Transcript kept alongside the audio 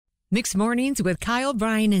Mixed Mornings with Kyle,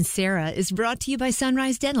 Brian, and Sarah is brought to you by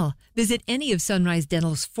Sunrise Dental. Visit any of Sunrise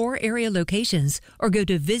Dental's 4 area locations or go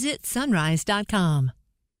to visitsunrise.com.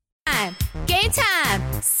 Game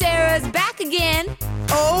time! Sarah's back again.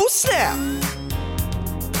 Oh, snap!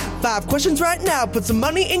 5 questions right now. Put some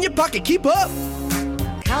money in your pocket. Keep up.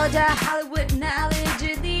 College of Hollywood knowledge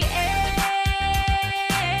in the air.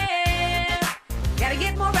 Gotta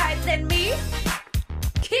get more right than me.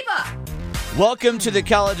 Keep up. Welcome to the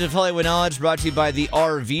College of Hollywood Knowledge, brought to you by the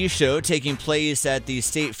RV Show, taking place at the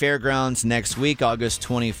State Fairgrounds next week, August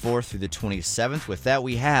 24th through the 27th. With that,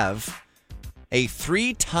 we have a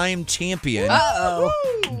 3-time champion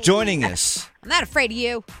joining us. I'm not afraid of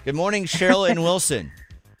you. Good morning, Cheryl and Wilson.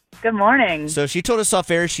 Good morning. So she told us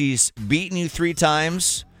off air she's beaten you 3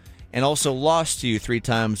 times and also lost to you 3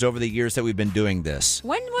 times over the years that we've been doing this.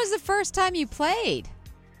 When was the first time you played?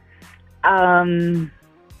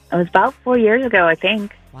 It was about 4 years ago, I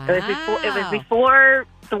think. Wow. It was before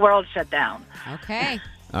the world shut down. Okay.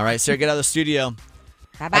 All right, Sarah, get out of the studio.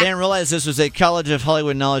 Bye-bye. I didn't realize this was a College of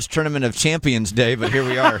Hollywood Knowledge Tournament of Champions Day, but here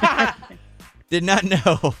we are. Did not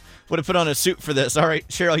know. Would have put on a suit for this. All right,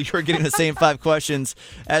 Cheryl, you were getting the same 5 questions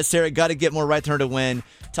as Sarah. Got to get more right than her to win.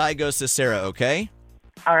 Tie goes to Sarah, okay?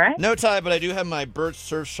 All right. No tie, but I do have my Bird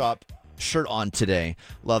Surf Shop shirt on today.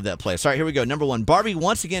 Love that place. All right, here we go. Number 1, Barbie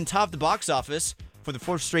once again topped the box office for the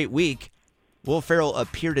 4th straight week. Will Ferrell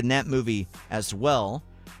appeared in that movie as well.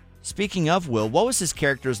 Speaking of Will, what was his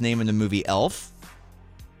character's name in the movie Elf?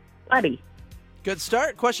 Buddy. Good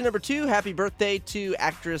start. Question number 2. Happy birthday to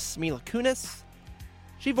actress Mila Kunis.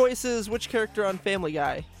 She voices which character on Family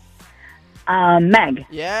Guy? Meg.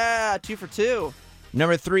 Yeah, 2 for 2.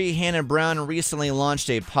 Number 3, Hannah Brown recently launched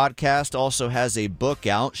a podcast, also has a book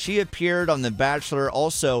out. She appeared on The Bachelor,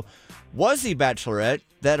 also was the Bachelorette,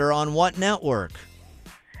 that are on what network?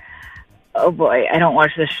 Oh, boy. I don't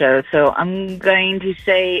watch this show, so I'm going to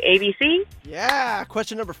say ABC. Yeah.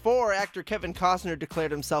 Question number 4. Actor Kevin Costner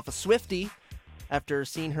declared himself a Swiftie after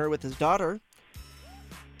seeing her with his daughter.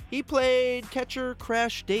 He played catcher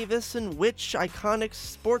Crash Davis in which iconic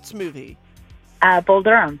sports movie? Bull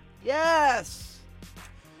Durham. Yes.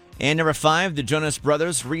 And number 5, the Jonas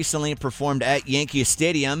Brothers recently performed at Yankee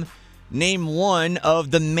Stadium. Name one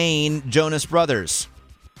of the main Jonas Brothers.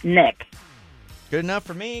 Nick. Good enough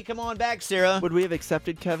for me. Come on back, Sarah. Would we have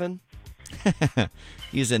accepted Kevin?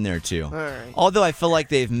 He's in there, too. All right. Although I feel like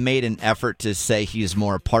they've made an effort to say he's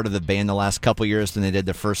more a part of the band the last couple years than they did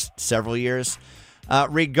the first several years.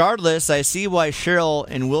 Regardless, I see why Cheryl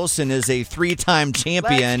and Wilson is a 3-time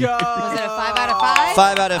champion. Let's go. Was it a 5 out of 5?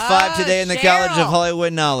 5 out of 5 today in the College Cheryl. of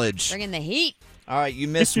Hollywood Knowledge. Bringing the heat. All right, you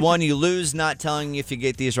miss one, you lose, not telling you if you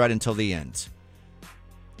get these right until the end.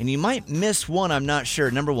 And you might miss one, I'm not sure.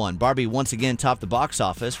 Number 1, Barbie once again topped the box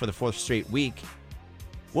office for the 4th straight week.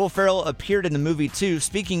 Will Ferrell appeared in the movie too.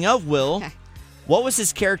 Speaking of Will, what was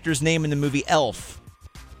his character's name in the movie Elf?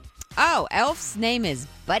 Oh, Elf's name is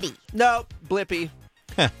Buddy. No, Blippy.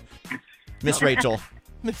 Miss Rachel.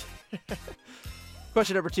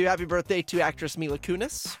 Question number 2. Happy birthday to actress Mila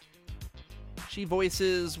Kunis. She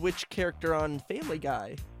voices which character on Family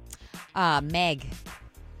Guy? Meg.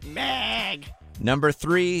 Meg. Number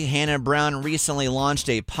 3, Hannah Brown recently launched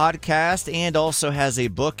a podcast and also has a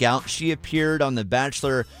book out. She appeared on The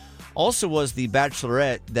Bachelor, also was the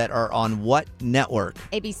Bachelorette, that are on what network?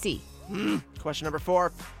 ABC. Question number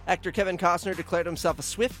 4. Actor Kevin Costner declared himself a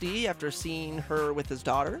Swiftie after seeing her with his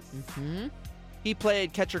daughter. Mm-hmm. He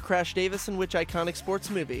played catcher Crash Davis in which iconic sports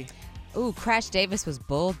movie? Ooh, Crash Davis was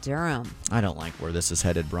Bull Durham. I don't like where this is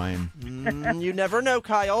headed, Brian. You never know,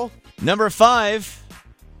 Kyle. Number 5,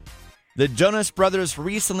 the Jonas Brothers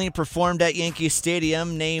recently performed at Yankee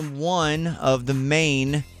Stadium. Name one of the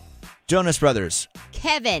main Jonas Brothers.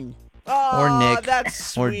 Kevin. Oh, Or Nick,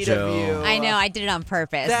 that's or sweet Joe. of you. I know, I did it on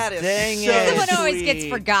purpose. That is Dang so it. The one always sweet. gets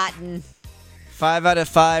forgotten. 5 out of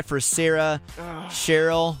 5 for Sarah.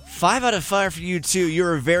 Cheryl, 5 out of 5 for you, too. You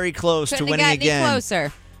were very close Couldn't to have winning gotten again. any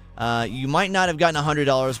closer. You might not have gotten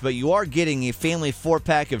 $100, but you are getting a family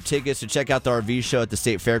 4-pack of tickets to check out the RV show at the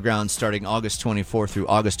State Fairgrounds starting August 24th through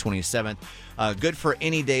August 27th. Good for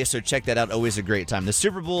any day, so check that out. Always a great time. The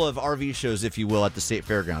Super Bowl of RV shows, if you will, at the State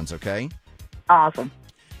Fairgrounds, okay? Awesome.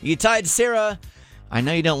 You tied Sarah. I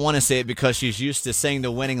know you don't want to say it because she's used to saying the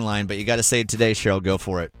winning line, but you got to say it today, Cheryl. Go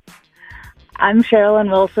for it. I'm Cheryl and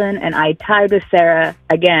Wilson, and I tied with Sarah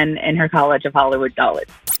again in her College of Hollywood Knowledge.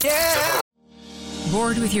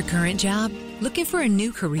 Bored with your current job? Looking for a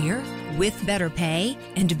new career? With better pay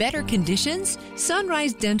and better conditions?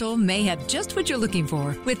 Sunrise Dental may have just what you're looking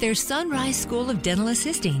for with their Sunrise School of Dental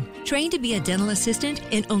Assisting. Trained to be a dental assistant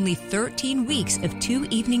in only 13 weeks of 2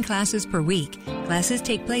 evening classes per week. Classes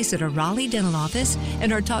take place at a Raleigh dental office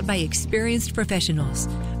and are taught by experienced professionals.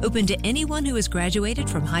 Open to anyone who has graduated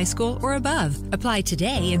from high school or above. Apply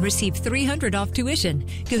today and receive $300 off tuition.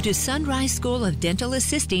 Go to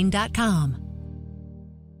sunriseschoolofdentalassisting.com.